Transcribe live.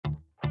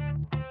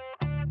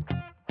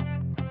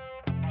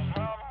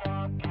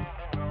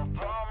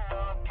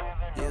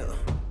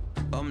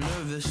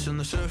nervous, on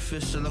the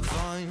surface I look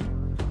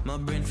fine. My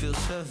brain feels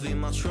heavy,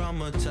 my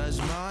traumatized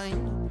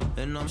mind.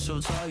 And I'm so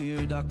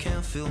tired, I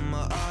can't feel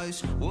my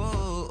eyes.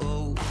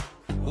 Whoa,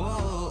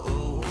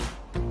 whoa.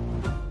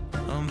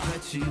 I'm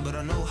petty, but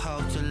I know how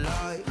to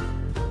lie.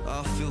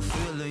 I feel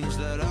feelings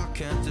that I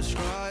can't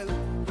describe.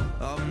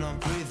 I'm not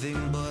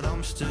breathing, but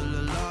I'm still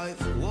alive.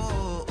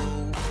 Whoa,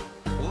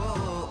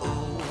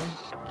 whoa.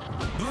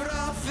 But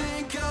I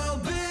think I'll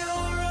be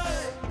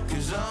alright,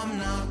 'cause I'm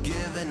not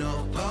giving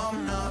up,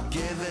 I'm not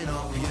giving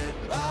up yet.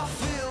 I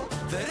feel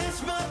that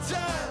it's my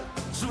time,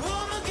 so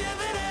I'ma give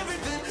it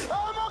everything.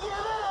 I'ma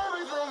give it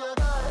everything I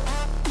got.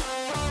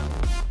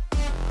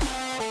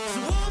 So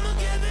I'ma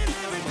give it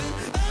everything.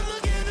 I'ma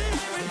give it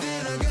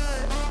everything I got.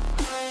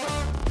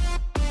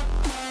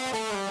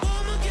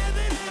 I'ma give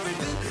it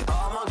everything.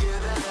 I'ma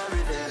give it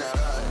everything I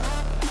got.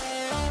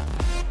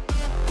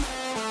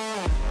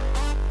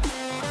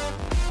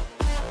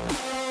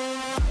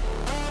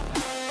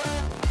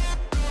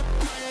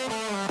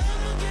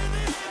 I'ma give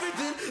it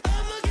everything.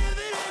 I'ma give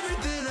it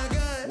everything I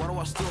got. Why do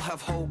I still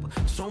have hope?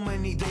 So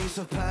many days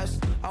have passed.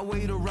 I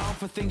wait around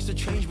for things to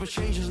change, but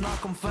change has not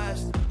come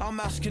fast. I'm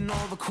asking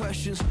all the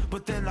questions,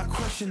 but then I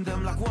question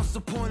them. Like, what's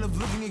the point of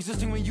living,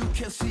 existing when you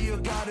can't see your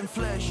God in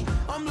flesh?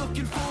 I'm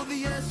looking for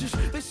the answers,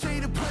 they say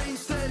to pray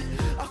instead.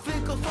 I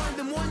think I'll find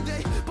them one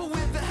day, but